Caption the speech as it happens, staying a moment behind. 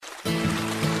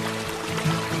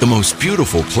the most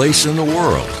beautiful place in the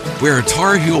world, where a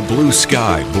Tar Heel blue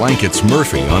sky blankets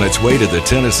Murphy on its way to the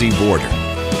Tennessee border.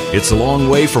 It's a long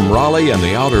way from Raleigh and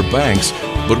the Outer Banks,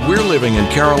 but we're living in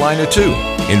Carolina too.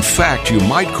 In fact, you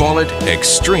might call it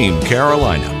Extreme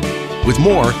Carolina. With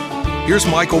more, here's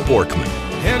Michael Borkman.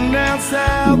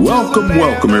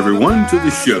 Welcome everyone to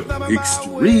the show,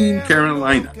 Extreme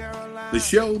Carolina, the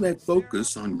show that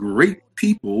focuses on great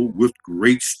people with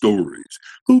great stories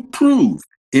who prove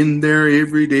in their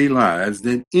everyday lives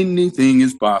that anything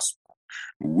is possible.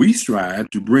 We strive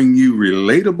to bring you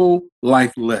relatable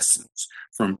life lessons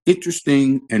from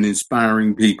interesting and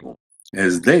inspiring people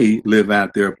as they live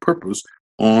out their purpose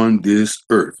on this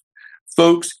earth.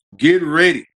 Folks, get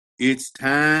ready. It's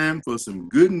time for some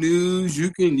good news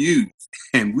you can use.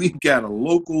 And we've got a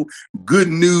local good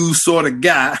news sort of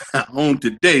guy on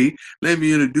today. Let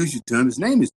me introduce you to him. His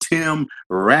name is Tim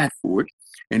Radford,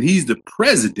 and he's the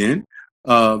president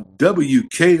of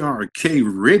WKRK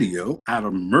Radio out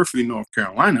of Murphy, North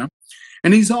Carolina.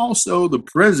 And he's also the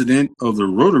president of the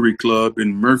Rotary Club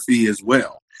in Murphy as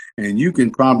well. And you can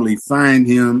probably find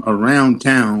him around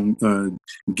town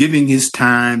giving his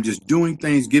time, just doing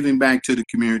things, giving back to the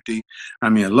community. I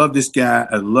mean, I love this guy.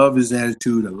 I love his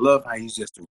attitude. I love how he's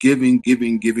just a giving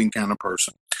kind of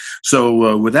person.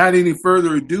 So without any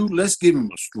further ado, let's give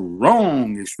him a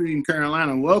strong Extreme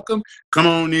Carolina welcome. Come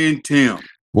on in, Tim.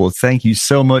 Well, thank you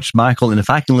so much, Michael. And if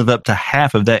I can live up to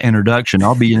half of that introduction,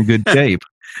 I'll be in good shape.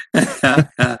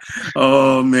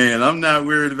 Oh, man, I'm not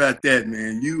worried about that,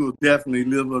 man. You will definitely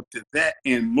live up to that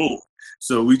and more.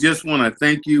 So we just want to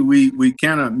thank you. We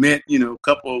kind of met, a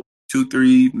couple, 2,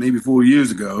 3, maybe 4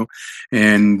 years ago.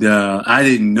 And I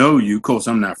didn't know you. Of course,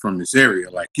 I'm not from this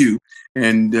area like you.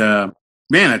 And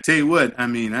man, I tell you what, I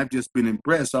mean, I've just been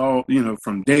impressed all,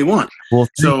 from day one. Well,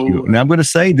 thank you. And I'm going to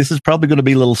say this is probably going to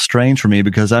be a little strange for me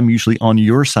because I'm usually on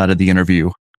your side of the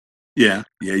interview. Yeah,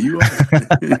 you are.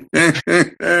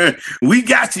 We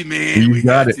got you, man. We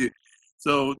got it. You.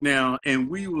 So now, and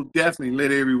we will definitely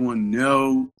let everyone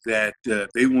know that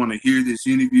they want to hear this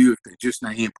interview if they're just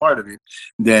not hearing part of it.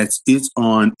 It's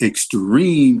on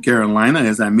Extreme Carolina,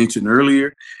 as I mentioned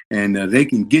earlier, and they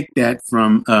can get that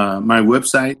from my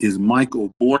website is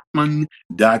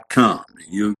michaelborkman.com.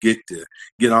 You'll get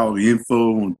all the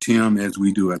info on Tim as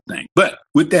we do our thing. But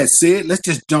with that said, let's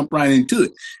just jump right into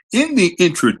it. In the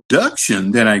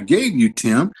introduction that I gave you,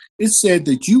 Tim, it said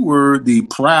that you were the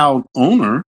proud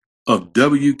owner of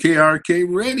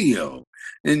WKRK Radio.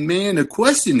 And man, the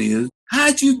question is,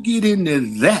 how'd you get into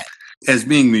that as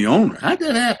being the owner? How'd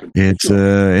that happen? It's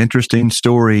an interesting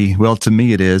story. Well, to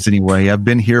me it is anyway. I've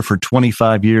been here for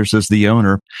 25 years as the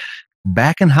owner.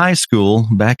 Back in high school,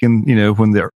 when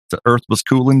the earth was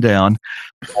cooling down,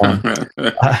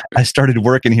 I started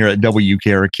working here at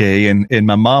WKRK, and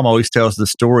my mom always tells the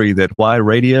story that why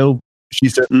radio. She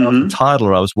said, when I was a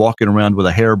toddler, I was walking around with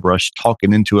a hairbrush,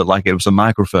 talking into it like it was a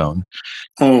microphone.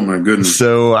 Oh, my goodness.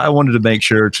 So I wanted to make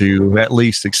sure to at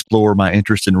least explore my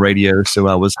interest in radio. So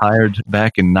I was hired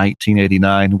back in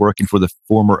 1989, working for the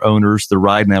former owners, the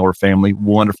Ridenauer family,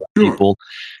 wonderful people.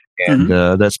 And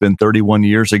that's been 31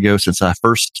 years ago since I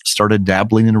first started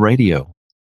dabbling in radio.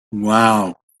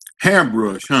 Wow.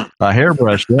 Hairbrush, huh? A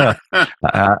hairbrush, yeah.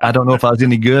 I don't know if I was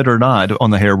any good or not on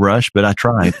the hairbrush, but I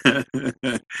tried.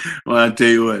 Well, I tell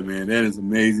you what, man, that is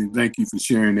amazing. Thank you for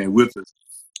sharing that with us.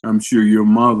 I'm sure your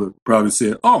mother probably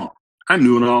said, "Oh, I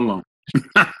knew it all along."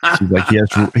 She's like,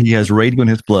 he has radio in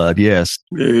his blood. Yes.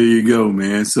 There you go,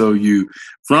 man. So you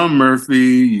from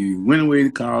Murphy, you went away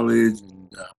to college, and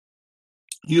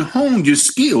you honed your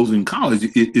skills in college.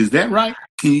 Is that right?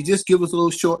 Can you just give us a little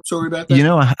short story about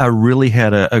that? I really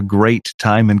had a great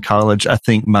time in college. I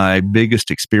think my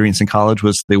biggest experience in college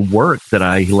was the work that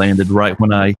I landed right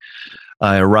when I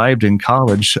arrived in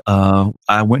college.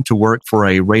 I went to work for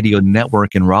a radio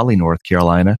network in Raleigh, North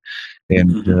Carolina,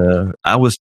 and I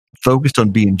was focused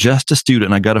on being just a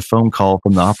student. I got a phone call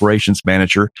from the operations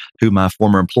manager who my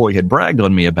former employee had bragged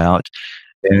on me about.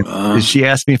 And she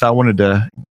asked me if I wanted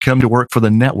to come to work for the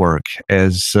network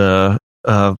as,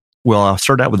 I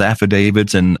started out with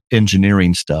affidavits and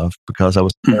engineering stuff because I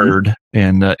was a nerd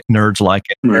and nerds like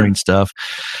engineering stuff.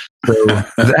 So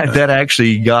that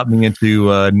actually got me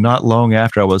into not long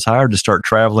after I was hired to start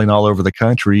traveling all over the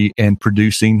country and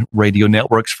producing radio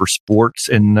networks for sports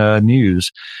and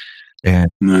news.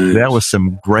 And that was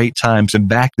some great times. And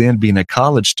back then, being a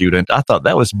college student, I thought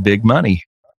that was big money.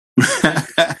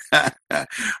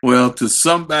 Well, to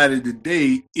somebody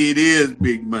today, it is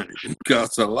big money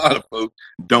because a lot of folks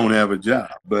don't have a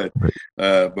job. But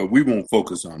we won't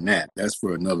focus on that. That's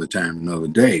for another time, another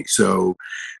day. So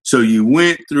you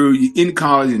went through, you in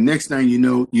college, and next thing you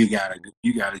know, you got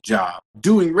a job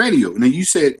doing radio. Now you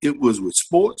said it was with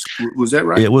sports. Was that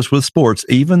right? It was with sports.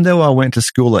 Even though I went to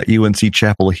school at UNC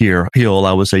Chapel Hill,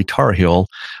 I was a Tar Heel.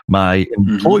 My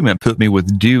employment put me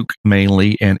with Duke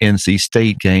mainly and NC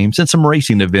State games and some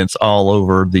racing events all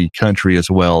over the country as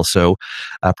well. So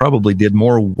I probably did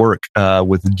more work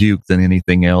with Duke than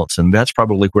anything else. And that's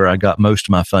probably where I got most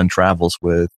of my fun travels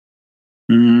with.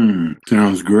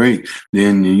 Sounds great.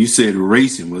 Then you said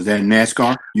racing. Was that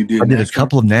NASCAR? I did a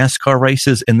couple of NASCAR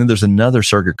races, and then there's another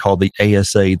circuit called the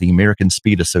ASA, the American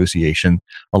Speed Association.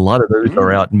 A lot of those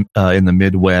are out in the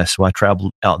Midwest, so I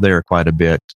traveled out there quite a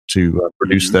bit to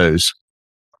produce those.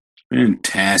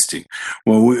 Fantastic.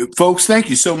 Well, folks, thank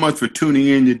you so much for tuning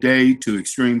in today to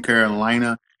Extreme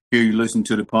Carolina. Here you listen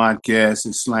to the podcast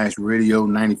 / radio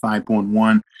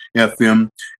 95.1 FM.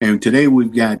 And today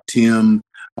we've got Tim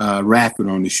Radford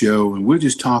on the show, and we're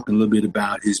just talking a little bit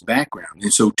about his background.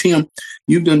 And so, Tim,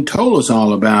 you've done told us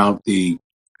all about the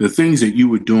things that you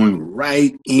were doing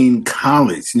right in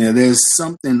college. Now, there's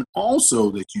something also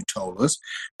that you told us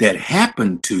that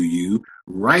happened to you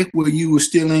right where you were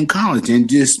still in college and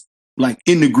just like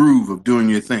in the groove of doing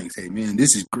your things. Hey, man,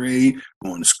 this is great.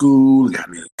 Going to school, got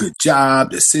me a good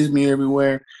job that sends me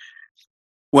everywhere.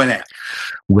 What happened?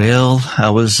 Well, I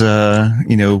was,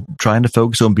 trying to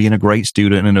focus on being a great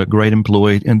student and a great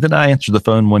employee. And then I answered the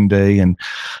phone one day and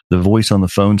the voice on the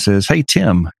phone says, "Hey,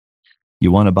 Tim,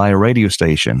 you want to buy a radio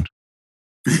station?"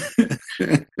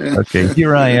 Okay,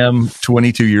 here I am,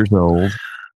 22 years old.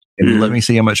 And let me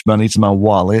see how much money's in my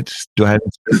wallet. Do I have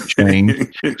any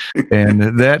change?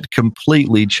 And that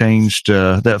completely changed,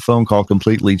 that phone call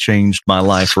completely changed my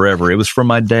life forever. It was from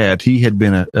my dad. He had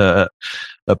been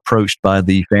approached by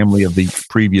the family of the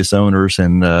previous owners,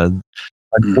 and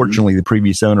unfortunately, the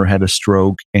previous owner had a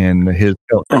stroke, and his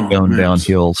health had gone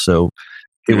downhill. So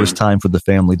it was time for the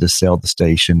family to sell the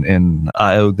station, and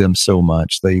I owed them so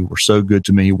much. They were so good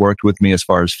to me, worked with me as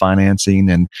far as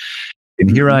financing, and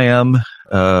here I am,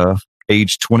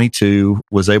 age 22,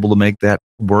 was able to make that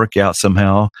work out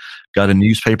somehow. Got a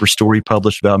newspaper story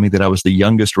published about me that I was the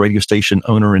youngest radio station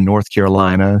owner in North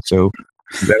Carolina. So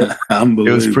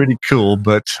it was pretty cool.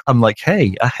 But I'm like,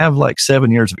 hey, I have like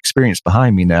 7 years of experience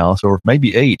behind me now, or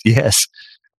maybe 8, yes.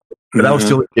 But I was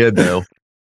still a kid, though.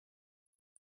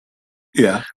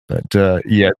 Yeah. But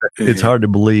it's hard to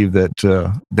believe that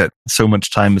that so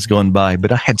much time has gone by.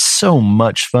 But I had so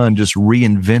much fun just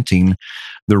reinventing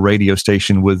the radio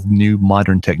station with new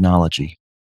modern technology.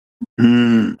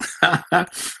 And I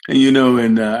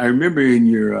remember in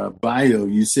your bio,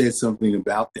 you said something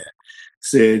about that.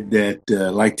 Said that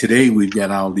like today, we've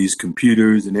got all these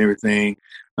computers and everything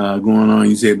going on.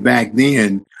 You said back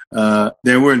then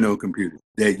there were no computers,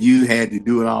 that you had to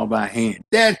do it all by hand.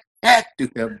 That had to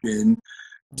have been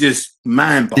just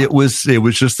mind-boggling. It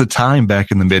was just the time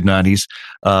back in the mid-90s.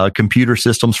 Computer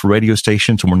systems for radio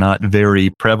stations were not very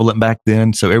prevalent back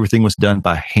then, so everything was done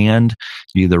by hand.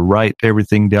 You either write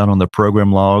everything down on the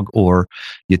program log or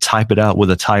you type it out with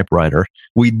a typewriter.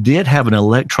 We did have an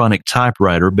electronic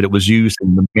typewriter, but it was used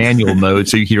in the manual mode,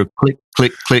 so you hear click,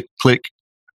 click, click, click.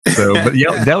 So, but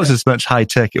yeah, that was as much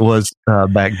high-tech it was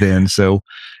back then, so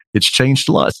it's changed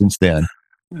a lot since then.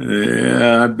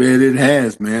 Yeah, I bet it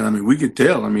has, man. I mean, we could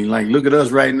tell. I mean, like, look at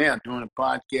us right now doing a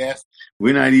podcast.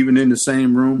 We're not even in the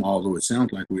same room, although it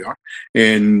sounds like we are.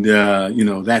 And,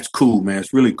 that's cool, man.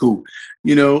 It's really cool.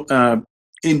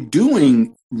 In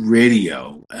doing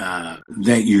radio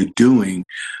that you're doing,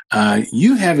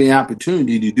 you have the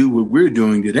opportunity to do what we're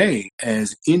doing today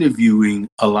as interviewing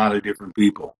a lot of different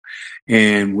people.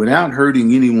 And without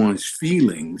hurting anyone's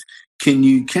feelings, can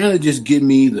you kind of just give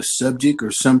me the subject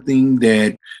or something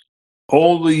that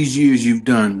all these years you've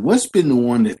done, what's been the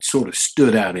one that sort of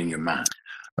stood out in your mind?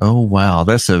 Oh, wow.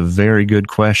 That's a very good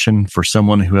question for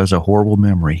someone who has a horrible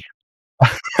memory.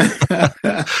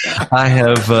 I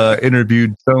have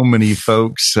interviewed so many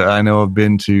folks. I know I've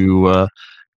been to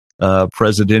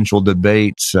presidential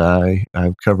debates.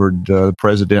 I've covered the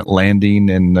president landing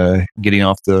and getting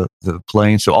off the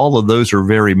plane. So all of those are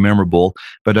very memorable.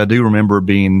 But I do remember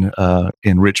being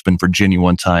in Richmond, Virginia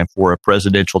one time for a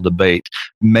presidential debate,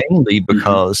 mainly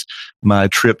because my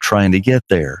trip trying to get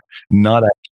there, not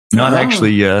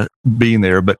actually being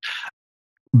there. But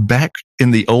back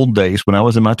in the old days when I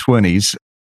was in my 20s,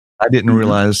 I didn't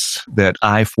realize that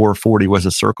I-440 was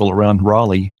a circle around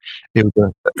Raleigh. It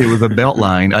was a belt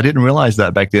line. I didn't realize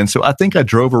that back then. So I think I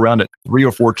drove around it 3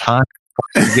 or 4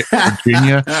 to get to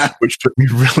Virginia, which took me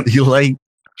really late.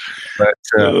 But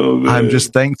I'm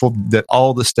just thankful that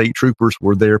all the state troopers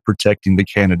were there protecting the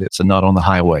candidates and not on the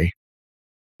highway.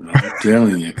 I'm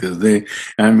telling you, because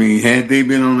had they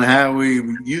been on the highway,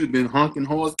 you'd been honking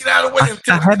horns. Get out of the way!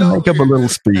 I had to make up a little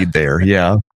speed there,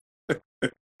 yeah.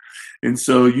 And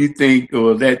so you think,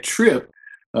 that trip,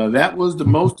 that was the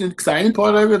most exciting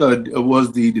part of it, or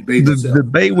was the debate itself? The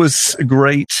debate was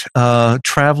great.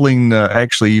 Traveling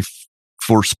actually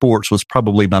for sports was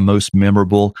probably my most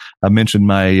memorable. I mentioned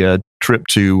my trip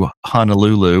to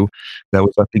Honolulu. That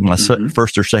was, I think, my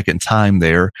first or second time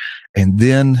there. And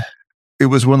then it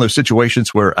was one of those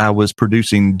situations where I was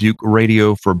producing Duke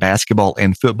radio for basketball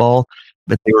and football,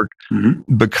 but they were,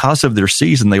 because of their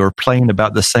season, they were playing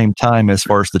about the same time as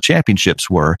far as the championships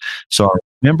were. So I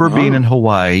remember being in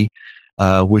Hawaii,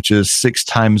 which is 6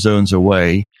 time zones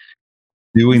away,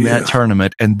 doing that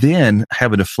tournament, and then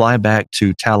having to fly back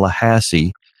to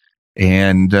Tallahassee,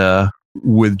 and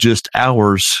with just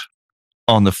hours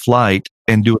on the flight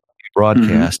and do a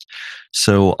broadcast.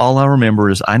 So all I remember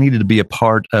is I needed to be a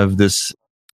part of this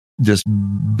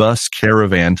bus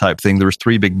caravan type thing. There was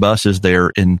 3 big buses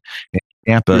there in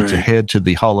Tampa to head to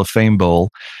the Hall of Fame Bowl,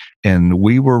 and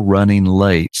we were running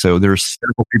late. So there's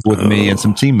several people with me and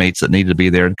some teammates that needed to be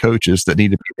there, and coaches that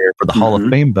needed to be there for the Hall of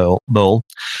Fame Bowl.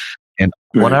 And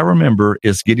what I remember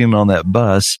is getting on that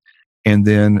bus, and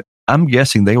then I'm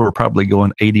guessing they were probably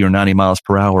going 80 or 90 miles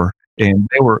per hour, and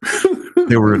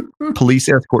there were police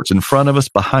escorts in front of us,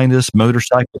 behind us,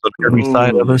 motorcycles on every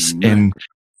side of us, and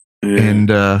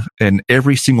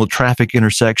every single traffic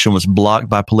intersection was blocked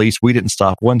by police. We didn't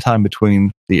stop one time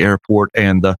between the airport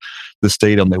and the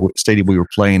stadium we were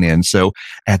playing in. So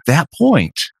at that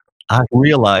point, I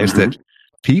realized that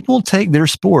people take their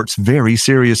sports very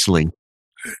seriously.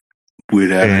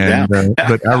 But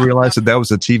I realized that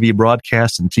was a TV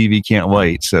broadcast, and TV can't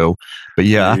wait. So, but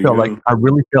yeah, I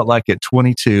really felt like at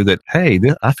 22 that, hey,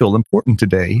 I feel important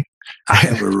today. I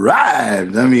have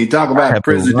arrived. I mean, talk about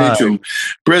presidential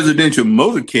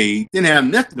motorcade. Didn't have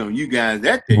nothing on you guys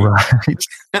that day. Right.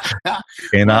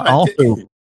 And I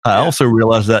also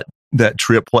realized that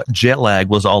trip, what jet lag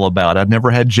was all about. I'd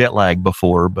never had jet lag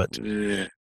before, but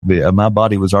my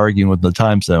body was arguing with the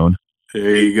time zone.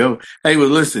 There you go. Hey, well,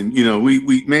 listen,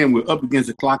 we're up against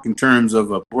the clock in terms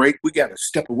of a break. We got to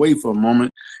step away for a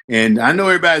moment. And I know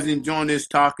everybody's enjoying this,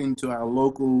 talking to our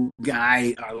local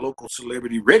guy, our local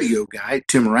celebrity radio guy,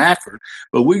 Tim Radford.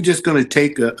 But we're just going to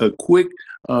take a quick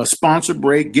sponsor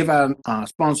break, give our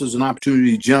sponsors an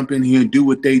opportunity to jump in here and do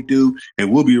what they do. And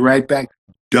we'll be right back.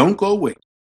 Don't go away.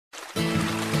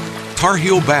 Tar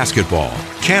Heel basketball,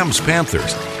 Cam's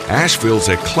Panthers, Asheville's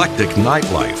eclectic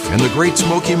nightlife, and the Great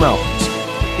Smoky Mountains.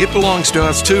 It belongs to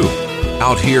us too,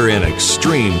 out here in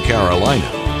Extreme Carolina.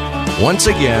 Once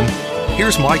again,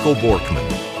 here's Michael Borkman.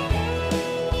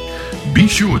 Be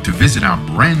sure to visit our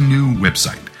brand new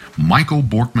website,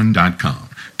 michaelborkman.com,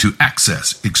 to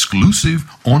access exclusive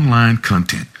online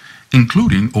content,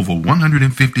 including over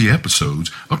 150 episodes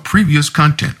of previous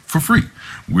content for free.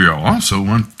 We are also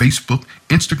on Facebook,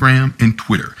 Instagram, and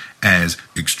Twitter as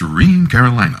Extreme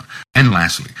Carolina. And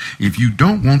lastly, if you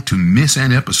don't want to miss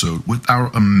an episode with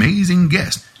our amazing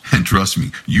guest, and trust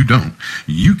me, you don't,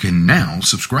 you can now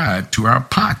subscribe to our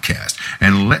podcast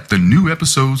and let the new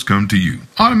episodes come to you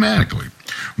automatically.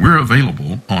 We're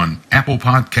available on Apple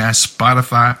Podcasts,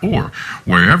 Spotify, or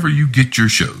wherever you get your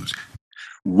shows.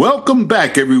 Welcome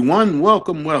back, everyone.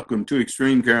 Welcome to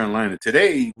Extreme Carolina.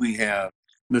 Today, we have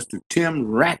Mr.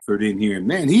 Tim Radford in here.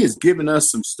 Man, he has given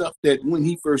us some stuff that when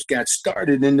he first got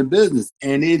started in the business,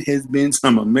 and it has been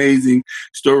some amazing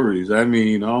stories. I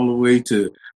mean, all the way to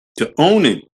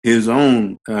owning his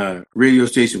own radio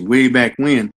station way back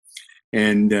when.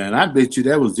 And I bet you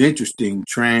that was interesting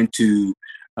trying to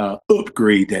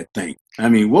upgrade that thing. I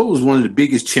mean, what was one of the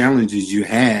biggest challenges you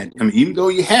had? I mean, even though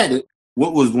you had it,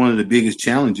 what was one of the biggest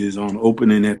challenges on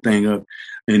opening that thing up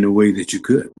in the way that you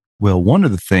could? Well, one of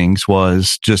the things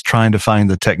was just trying to find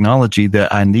the technology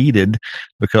that I needed,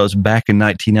 because back in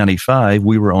 1995,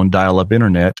 we were on dial-up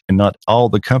internet, and not all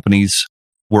the companies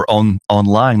were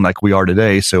online like we are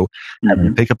today. So having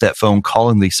to pick up that phone,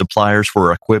 calling the suppliers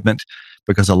for equipment,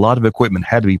 because a lot of equipment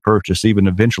had to be purchased, even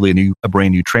eventually a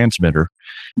brand new transmitter.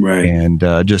 Right. And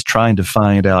just trying to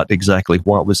find out exactly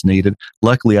what was needed.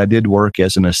 Luckily, I did work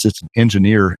as an assistant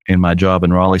engineer in my job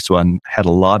in Raleigh, so I had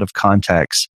a lot of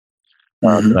contacts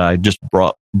that I just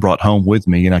brought home with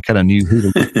me, and I kind of knew who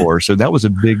to look for. So that was a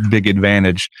big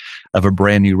advantage of a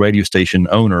brand new radio station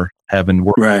owner, having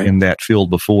worked in that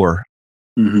field before.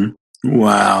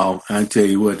 Wow. I tell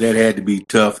you what, that had to be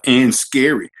tough and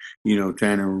scary.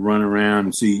 trying to run around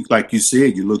and see, like you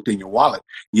said, you looked in your wallet.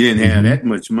 You didn't have that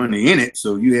much money in it,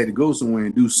 so you had to go somewhere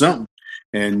and do something.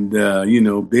 And,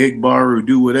 beg, borrow,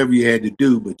 do whatever you had to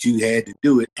do, but you had to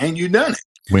do it, and you done it.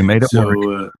 We made it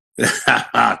work.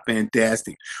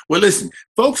 Fantastic. Well, listen,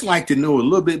 folks like to know a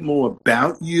little bit more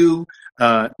about you,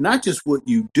 not just what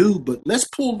you do, but let's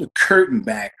pull the curtain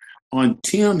back on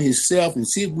Tim himself and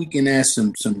see if we can ask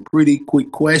some pretty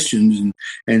quick questions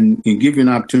and give you an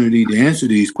opportunity to answer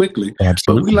these quickly.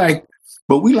 Absolutely.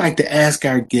 But we like to ask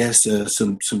our guests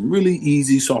some really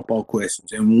easy softball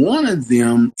questions. And one of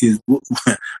them is,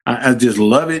 I just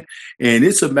love it, and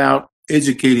it's about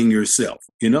educating yourself.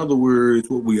 In other words,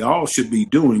 what we all should be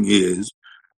doing is,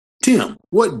 Tim,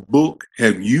 what book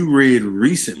have you read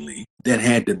recently that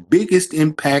had the biggest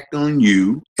impact on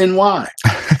you, and why?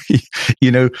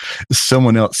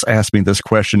 Someone else asked me this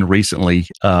question recently.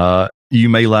 You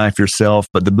may laugh yourself,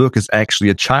 but the book is actually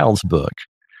a child's book.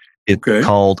 It's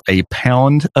called A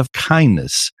Pound of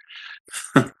Kindness.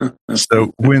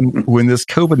 So when this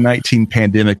COVID-19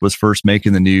 pandemic was first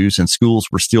making the news and schools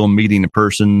were still meeting in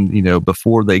person,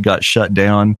 before they got shut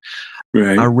down,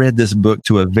 right. I read this book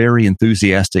to a very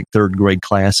enthusiastic third grade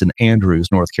class in Andrews,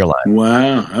 North Carolina.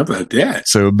 Wow, how about that?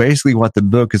 So basically what the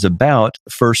book is about,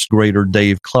 first grader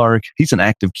Dave Clark, he's an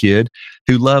active kid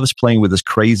who loves playing with his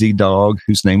crazy dog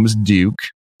whose name was Duke.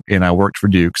 And I worked for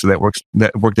Duke, so that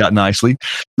worked out nicely.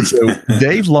 So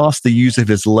Dave lost the use of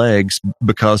his legs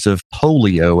because of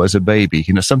polio as a baby.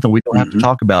 Something we don't have to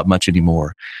talk about much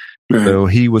anymore. Right. So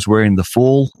he was wearing the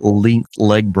full length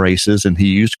leg braces, and he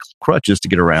used crutches to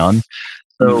get around.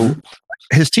 So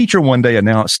his teacher one day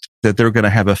announced that they're going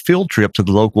to have a field trip to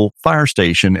the local fire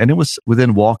station, and it was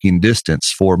within walking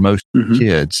distance for most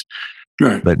kids.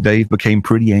 Right. But Dave became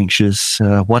pretty anxious.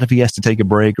 What if he has to take a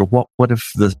break, or what if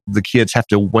the kids have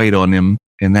to wait on him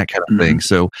and that kind of thing?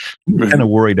 So he was kind of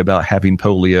worried about having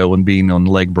polio and being on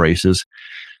leg braces.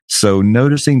 So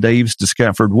noticing Dave's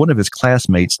discomfort, one of his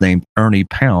classmates named Ernie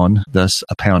Pound, thus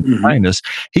a pound of kindness,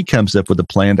 he comes up with a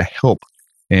plan to help.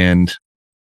 And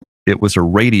it was a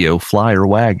radio flyer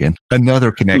wagon,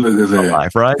 another connection to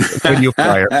life, right? Radio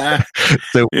flyer.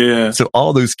 So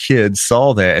all those kids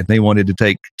saw that, and they wanted to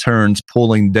take turns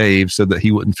pulling Dave so that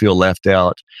he wouldn't feel left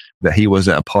out, that he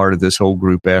wasn't a part of this whole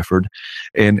group effort.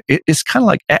 And it's kind of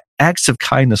like acts of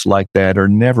kindness like that are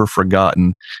never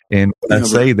forgotten. And when I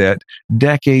say that,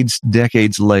 decades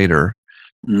later,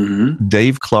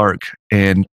 Dave Clark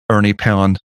and Ernie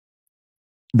Pound,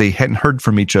 they hadn't heard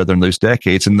from each other in those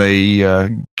decades, and they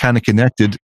kind of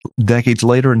connected decades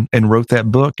later and wrote that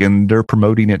book, and they're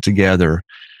promoting it together.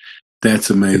 That's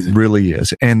amazing. It really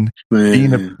is. And being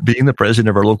the president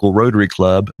of our local Rotary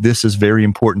Club, this is very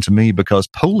important to me because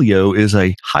polio is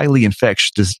a highly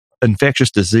infectious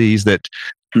disease that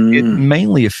it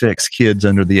mainly affects kids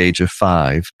under the age of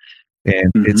 5.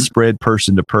 And it's spread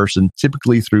person to person,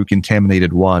 typically through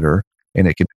contaminated water. And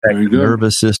it can affect the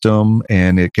nervous system,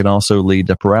 and it can also lead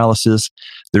to paralysis.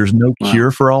 There's no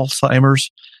cure for Alzheimer's,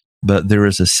 but there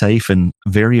is a safe and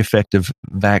very effective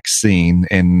vaccine.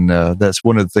 And that's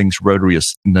one of the things Rotary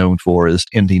is known for, is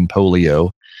ending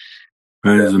polio.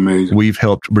 That is amazing. We've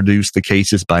helped reduce the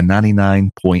cases by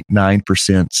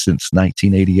 99.9% since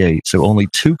 1988. So only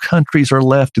 2 countries are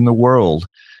left in the world,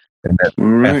 and that's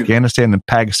Afghanistan and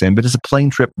Pakistan. But it's a plane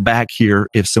trip back here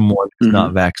if someone is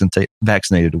not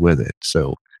vaccinated with it.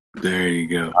 So there you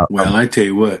go. Well, I tell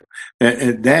you what,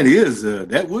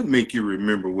 that would make you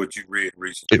remember what you read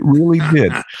recently. It really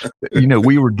did.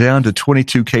 We were down to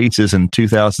 22 cases in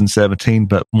 2017,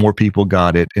 but more people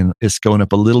got it, and it's going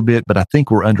up a little bit. But I think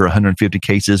we're under 150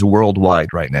 cases worldwide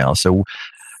right now. So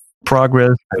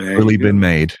progress has really been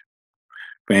made.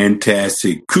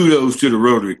 Fantastic. Kudos to the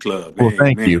Rotary Club. Well,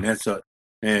 thank you. That's no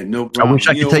problem. I wish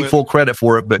I could take full credit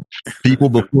for it, but people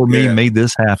before me made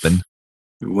this happen.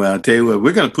 Well, I'll tell you what,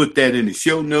 we're going to put that in the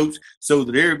show notes so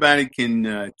that everybody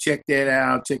can check that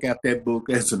out, check out that book.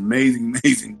 That's an amazing,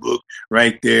 amazing book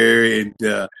right there. And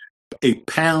A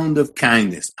Pound of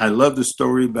Kindness. I love the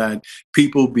story about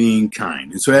people being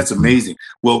kind. And so that's amazing.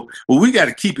 Well, we got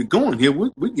to keep it going here. We're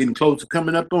getting close to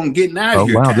coming up on getting out of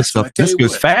here. Oh, wow. This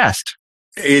goes fast.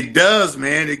 It does,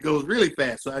 man. It goes really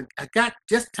fast. So I got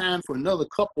just time for another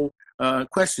couple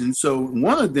questions. So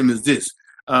one of them is this.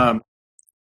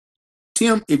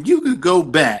 Tim, if you could go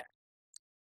back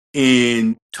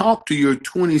and talk to your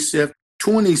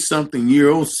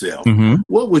 20-something-year-old self,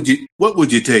 what would you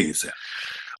tell yourself?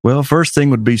 Well, first thing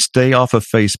would be stay off of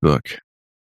Facebook.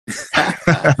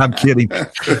 I'm kidding.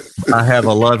 I have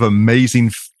a lot of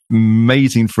amazing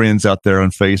amazing friends out there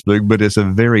on Facebook, but it's a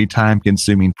very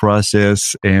time-consuming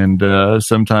process, and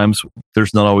sometimes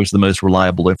there's not always the most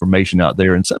reliable information out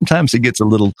there, and sometimes it gets a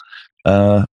little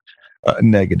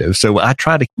negative. So I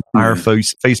try to keep our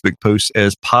Facebook posts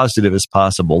as positive as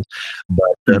possible.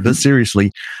 But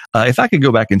seriously, if I could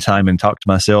go back in time and talk to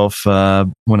myself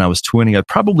when I was 20, I'd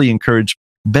probably encourage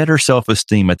better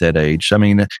self-esteem at that age. I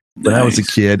mean, when I was a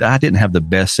kid, I didn't have the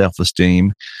best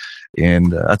self-esteem.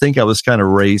 And I think I was kind of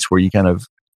raised where you kind of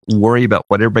worry about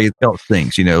what everybody else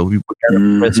thinks. You know, we got to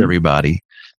impress everybody.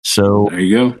 So there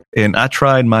you go. And I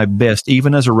tried my best,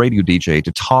 even as a radio DJ,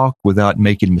 to talk without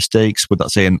making mistakes,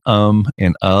 without saying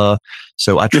and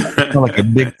So I tried to sound like a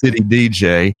big city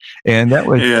DJ, and that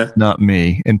was not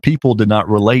me. And people did not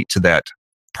relate to that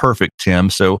perfect Tim.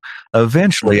 So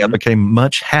eventually I became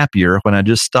much happier when I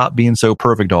just stopped being so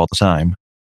perfect all the time.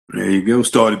 There you go.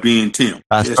 Started being Tim.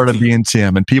 I started being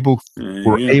Tim, and people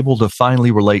were able to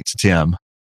finally relate to Tim.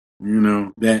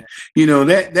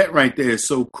 That right there is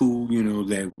so cool,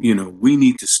 that, we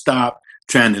need to stop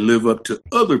trying to live up to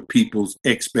other people's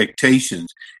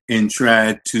expectations and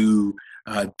try to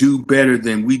do better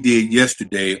than we did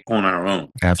yesterday on our own.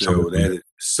 Absolutely. So that is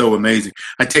so amazing.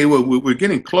 I tell you what, we're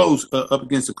getting close up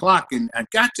against the clock, and I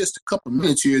got just a couple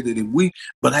minutes here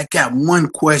but I got one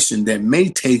question that may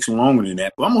take longer than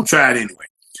that, but I'm going to try it anyway.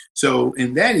 So,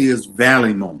 and that is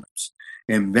valley moments.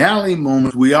 And valley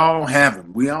moments, we all have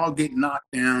them. We all get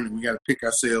knocked down, and we got to pick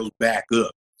ourselves back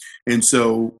up. And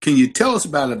so can you tell us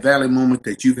about a valley moment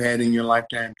that you've had in your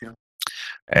lifetime, Tim?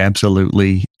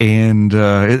 Absolutely. And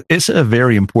it's a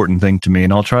very important thing to me,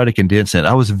 and I'll try to condense it.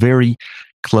 I was very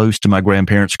close to my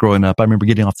grandparents growing up. I remember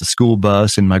getting off the school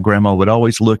bus, and my grandma would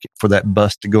always look for that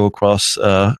bus to go across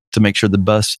to make sure the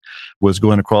bus was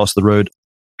going across the road,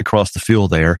 across the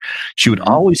field there. She would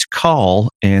always call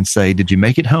and say, "Did you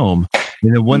make it home?"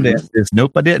 And then one day I said,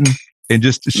 "Nope, I didn't." And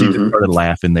she just started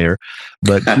laughing there.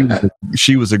 But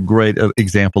she was a great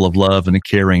example of love and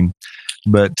caring.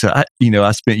 But,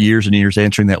 I spent years and years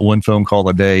answering that one phone call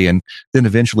a day. And then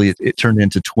eventually it turned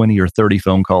into 20 or 30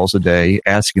 phone calls a day,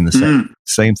 asking the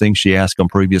same thing she asked on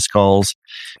previous calls.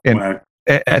 And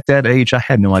at that age, I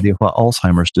had no idea what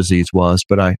Alzheimer's disease was,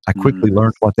 but I quickly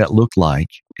learned what that looked like.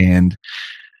 And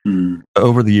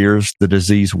over the years, the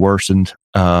disease worsened.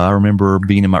 I remember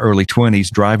being in my early 20s,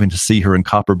 driving to see her in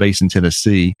Copper Basin,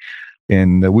 Tennessee.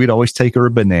 And we'd always take her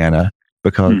a banana,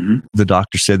 because the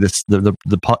doctor said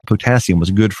the potassium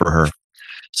was good for her.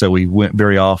 So we went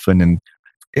very often, and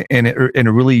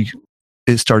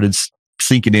it started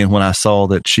sinking in when I saw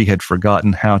that she had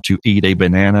forgotten how to eat a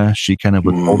banana. She kind of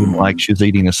was holding like she was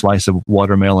eating a slice of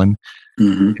watermelon.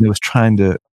 And I was trying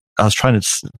to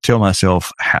tell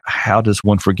myself, how does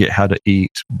one forget how to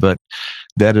eat? But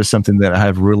that is something that I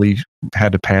have really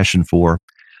had a passion for,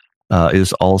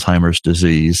 is Alzheimer's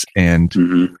disease. And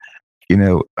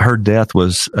her death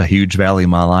was a huge valley in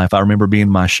my life. I remember being in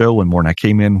my show one morning. I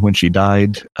came in when she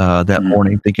died that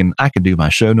morning thinking I could do my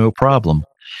show, no problem.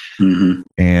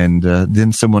 And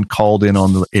then someone called in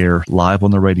on the air live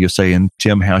on the radio saying,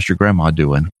 "Tim, how's your grandma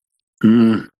doing?"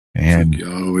 And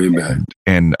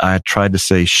I tried to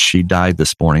say she died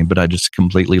this morning, but I just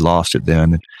completely lost it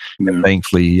then. And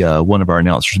thankfully, one of our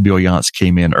announcers, Bill Yance,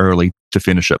 came in early to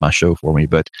finish up my show for me.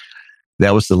 But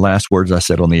that was the last words I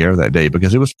said on the air that day,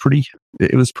 because it was pretty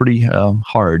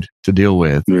hard to deal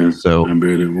with. Yeah, so I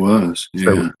bet it was. Yeah.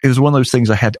 So it was one of those things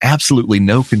I had absolutely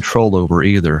no control over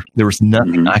either. There was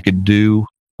nothing I could do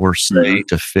or say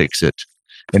to fix it.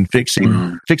 And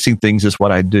fixing things is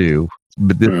what I do.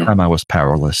 But this time I was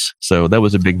powerless. So that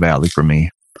was a big valley for me.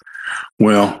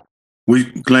 Well,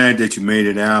 we're glad that you made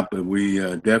it out, but we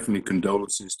definitely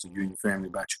condolences to you and your family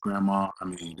about your grandma. I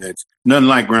mean, that's nothing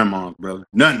like grandmas, brother.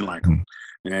 Nothing like them.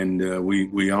 And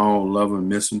we all love and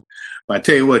miss them. But I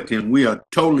tell you what, Tim, we are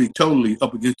totally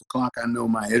up against the clock. I know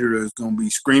my editor is going to be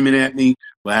screaming at me,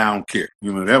 but I don't care.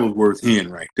 That was worth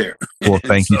hearing right there. Well,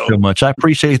 thank you so much. I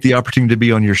appreciate the opportunity to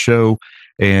be on your show.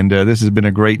 And this has been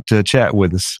a great chat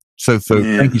with us. So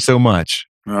thank you so much.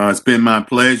 It's been my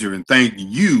pleasure, and thank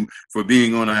you for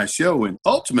being on our show. And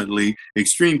ultimately,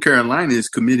 Extreme Carolina is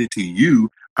committed to you,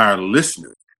 our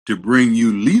listeners, to bring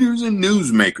you leaders and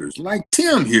newsmakers like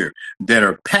Tim here that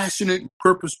are passionate,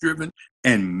 purpose-driven,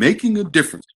 and making a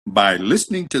difference. By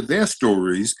listening to their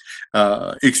stories,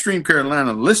 Extreme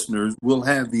Carolina listeners will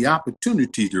have the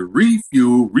opportunity to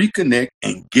refuel, reconnect,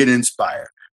 and get inspired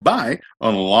by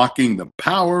unlocking the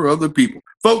power of the people.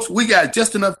 Folks, we got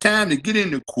just enough time to get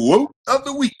in the quote of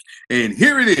the week. And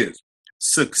here it is.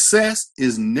 Success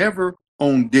is never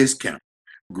on discount.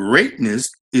 Greatness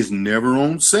is never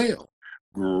on sale.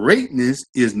 Greatness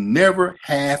is never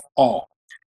half off.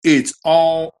 It's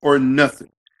all or nothing.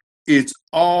 It's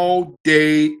all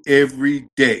day, every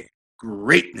day.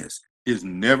 Greatness is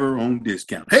never on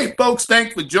discount. Hey, folks,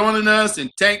 thanks for joining us,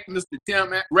 and thank Mr.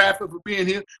 Tim Raffer for being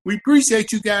here. We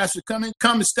appreciate you guys for coming.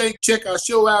 Come and stay, check our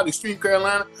show out, Extreme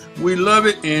Carolina. We love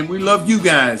it, and we love you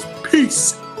guys.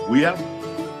 Peace. We out.